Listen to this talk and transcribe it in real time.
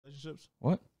relationships?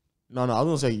 What? No, I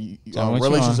was gonna say John, what you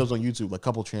relationships on YouTube, like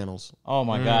couple channels. Oh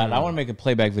my god, I want to make a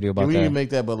playback video about We that. didn't make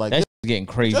that, but like That's getting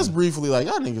crazy. just briefly, like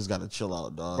y'all niggas gotta chill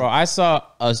out, dog. Bro, I saw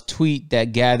a tweet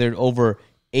that gathered over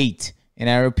 8, and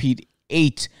I repeat,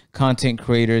 8 content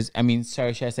creators. I mean,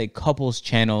 sorry, should I say couples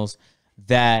channels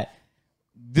that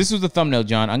this was the thumbnail,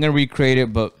 John. I'm gonna recreate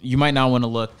it, but you might not want to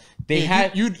look. They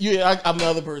had I'm the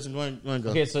other person. Go ahead, go.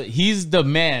 Okay, so he's the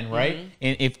man, right? Mm-hmm.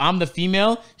 And if I'm the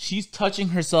female, she's touching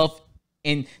herself,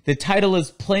 and the title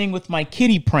is "Playing with My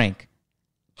Kitty Prank."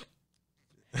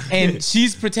 And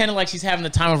she's pretending like she's having the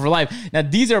time of her life. Now,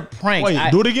 these are pranks.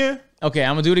 Wait, do it again? Okay,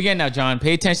 I'm gonna do it again now, John.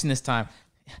 Pay attention this time.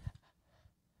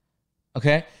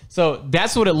 Okay, so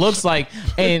that's what it looks like,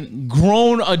 and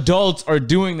grown adults are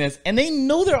doing this, and they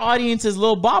know their audience is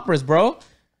little boppers, bro.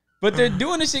 But they're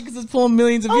doing this shit because it's pulling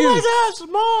millions of views. Oh my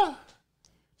gosh, Mom.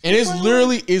 And it's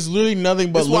literally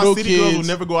nothing but That's why little city girls will kids,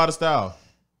 never go out of style.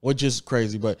 which is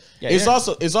crazy. But Yeah, it's yeah.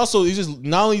 also it's just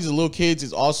not only these little kids,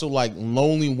 it's also like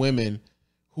lonely women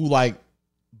who like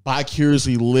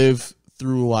vicariously live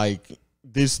through like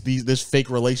this fake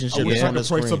relationship I wish that's I on the could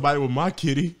prank screen. somebody with my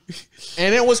kitty.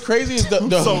 And then what's crazy is I'm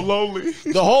the so lonely.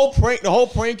 The whole prank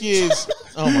is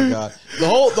oh my god. The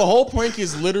whole prank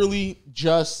is literally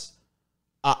just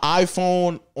an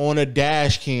iPhone on a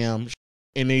dash cam,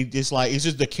 and they just like it's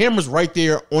just the camera's right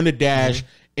there on the dash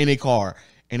in a car,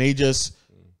 and they just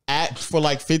act for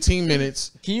like 15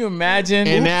 minutes. Can you imagine?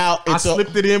 And now I it's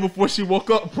slipped it in before she woke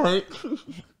up. Prank.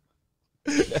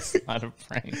 That's not a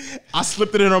prank. I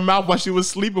slipped it in her mouth while she was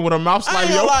sleeping with her mouth I ain't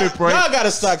slightly gonna lie, open. Prank. y'all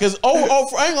gotta stop because I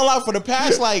ain't gonna lie, for the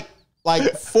past like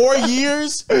 4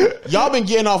 years, y'all been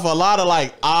getting off a lot of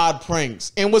like odd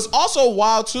pranks. And what's also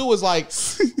wild too is like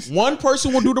one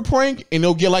person will do the prank and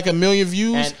they'll get like 1 million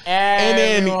views, and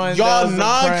then everyone y'all does the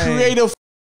non-creative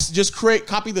just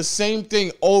copy the same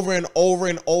thing over and over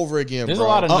and over again. There's bro. a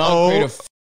lot of non-creative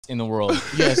in the world.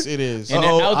 Yes, it is. And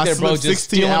they're out there, bro, slipped just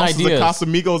 16 stealing ounces ideas. of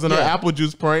Casamigos in her Yeah. apple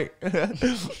juice prank.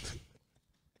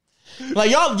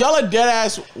 Like y'all are dead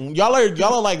ass. Y'all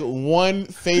are like one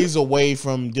phase away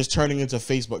from just turning into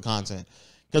Facebook content.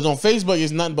 Because on Facebook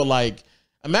it's nothing but like,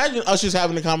 imagine us just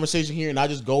having a conversation here, and I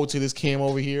just go to this cam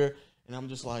over here, and I'm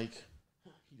just like,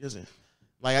 he doesn't.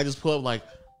 Like I just pull up like,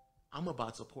 I'm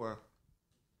about to pour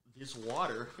this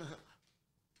water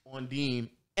on Dean,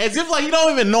 as if like he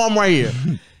don't even know I'm right here.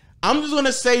 I'm just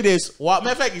gonna say this. Matter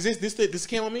of fact, is this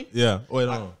cam on me? Yeah. Wait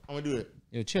on. I'm gonna do it.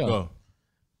 Yo, chill. Go.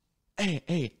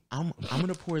 Hey, I'm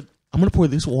gonna pour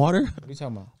this water What are you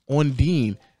talking about? on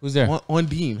Dean. Who's there? On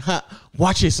Dean. Ha,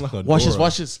 watch this. Like a Watch this. Dora.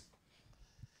 Watch this.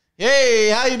 Hey,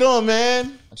 how you doing,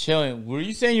 man? Chilling. Were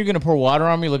you saying you're gonna pour water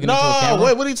on me looking No, into a camera?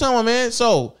 wait, what are you talking about, man?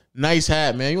 So, nice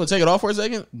hat, man. You want to take it off for a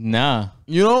second? Nah.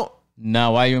 You know?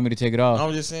 Nah, why you want me to take it off?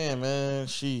 I'm just saying, man.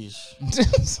 Sheesh.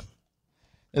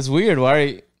 That's weird. Why are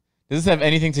you... Does this have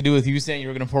anything to do with you saying you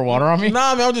were gonna pour water on me?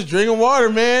 Nah, man, I'm just drinking water,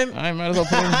 man. I might as well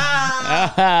put it in.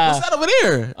 What's that over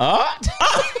there?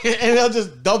 And they'll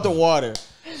just dump the water.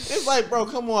 It's like, bro,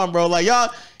 come on, bro. Like, y'all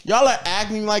are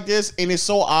acting like this, and it's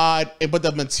so odd. But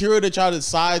the material that y'all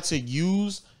decide to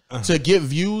use to get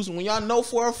views, when y'all know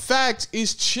for a fact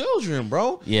is children,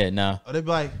 bro. Yeah, nah. Oh, they'd be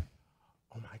like,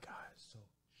 oh my God. So,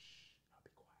 I'll be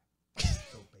quiet.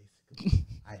 So basically,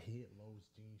 I hid Lowe's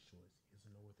jean shorts. He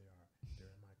doesn't know where they are. They're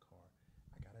in my car.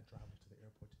 I got to drive him to the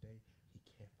airport today. He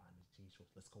can't find his jean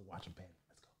shorts. Let's go watch him, baby.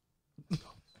 Let's go.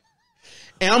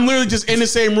 And I'm literally just in the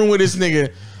same room with this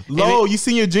nigga. Lo, you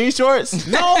seen your jean shorts?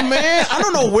 No, man. I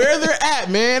don't know where they're at,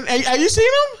 man. Have you seen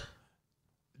them?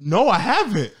 No, I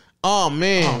haven't. Oh,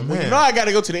 man. Oh, Well, man. you know I got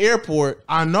to go to the airport.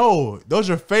 I know. Those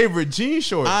are your favorite jean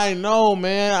shorts. I know,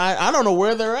 man. I don't know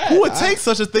where they're at. Who would take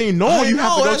such a thing knowing you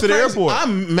have to go that's to the crazy. airport?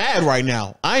 I'm mad right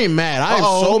now. I ain't mad. I am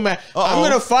Uh-oh. so mad. I'm Uh-oh.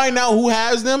 going to find out who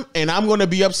has them, and I'm going to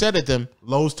be upset at them.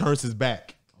 Lowe's turns his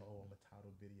back. Oh, on the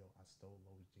title video, I stole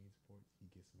Lowe's jean shorts. He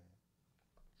gets mad.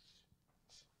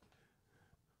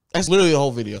 That's literally the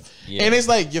whole video. Yeah. And it's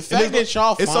like, your fact that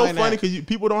y'all It's so find funny that, because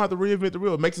people don't have to reinvent the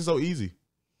wheel. It makes it so easy.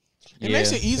 it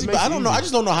makes it easy, It but makes I it don't know. easy. I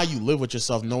just don't know how you live with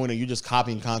yourself knowing that you're just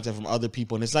copying content from other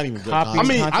people, and it's not even good Copying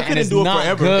content. I mean, I content, couldn't and it's do it not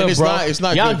forever. good, And it's bro. not- it's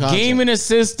not Y'all good content. gaming a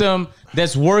system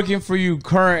that's working for you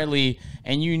currently,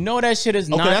 and you know that shit is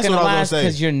not that's gonna what I was gonna last say.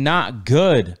 because you're not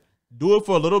good. Do it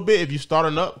for a little bit if you're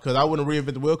starting up, because I wouldn't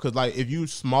reinvent the wheel. Because like if you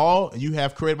small and you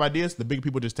have creative ideas, the big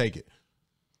people just take it.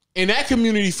 In that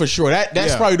community, for sure. That's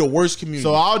Yeah. probably the worst community.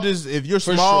 So I'll just, if you're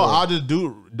For small, sure. I'll just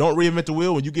don't reinvent the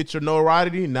wheel. When you get your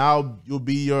notoriety, now you'll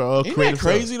be your Isn't that creative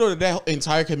crazy though that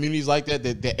entire community is like that,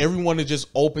 that everyone is just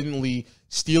openly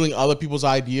stealing other people's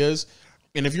ideas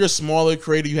And if you're a smaller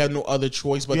creator, you have no other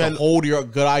choice but Yeah, to hold your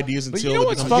good ideas until you know it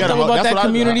what's becomes fucked up about that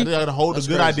community? I gotta hold the That's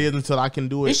good crazy. ideas until I can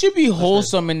do it. It should be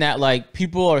wholesome in that like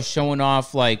people are showing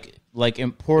off like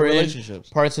important relationships.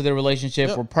 parts of their relationship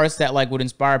Yep. or parts that like would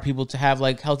inspire people to have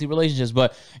like healthy relationships.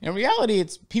 But in reality,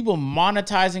 it's people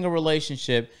monetizing a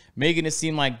relationship, making it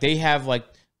seem like they have like,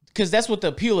 because that's what the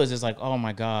appeal is. It's like, oh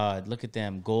my God, look at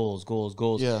them. Goals.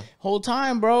 Yeah. Whole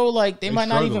time, bro. Like they might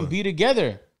not even struggling. be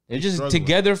together. They're just struggling.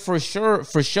 together for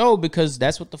show, because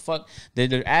that's what the fuck their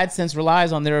AdSense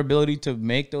relies on, their ability to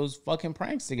make those fucking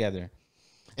pranks together.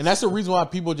 And that's the reason why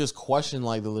people just question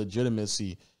like the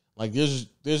legitimacy. Like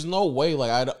there's no way.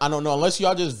 Like I don't know, unless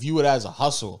y'all just view it as a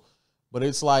hustle. But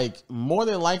it's like more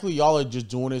than likely y'all are just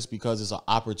doing this because it's an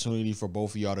opportunity for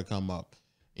both of y'all to come up.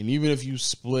 And even if you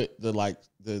split the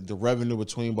revenue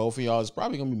between both of y'all, it's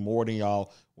probably gonna be more than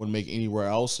y'all would make anywhere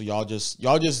else. So y'all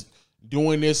just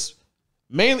doing this.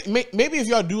 Mainly, maybe if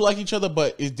y'all do like each other,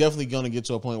 but it's definitely gonna get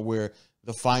to a point where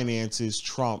the finances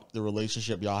trump the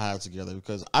relationship y'all have together.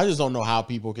 Because I just don't know how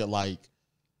people get like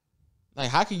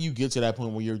how can you get to that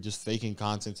point where you're just faking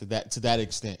content to that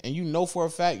extent, and you know for a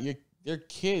fact you're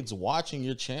kids watching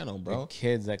your channel, bro.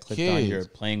 Kids that clicked on your Kids.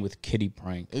 playing with kitty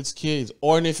prank. It's kids,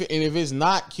 or and if it's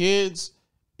not kids,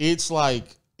 it's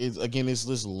like it's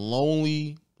this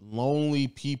lonely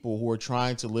people who are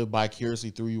trying to live vicariously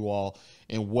through you all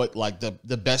and what like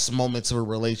the best moments of a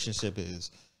relationship is.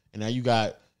 And now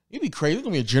it'd be crazy. There's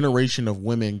gonna be a generation of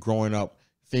women growing up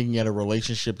thinking that a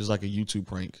relationship is like a YouTube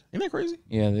prank. Ain't that crazy?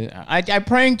 Yeah, I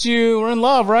pranked you. We're in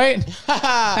love, right?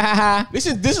 This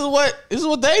is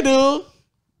what they do.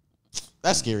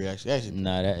 That's scary, actually.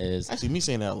 Nah, that is. Actually, me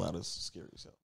saying that out loud is scary as hell.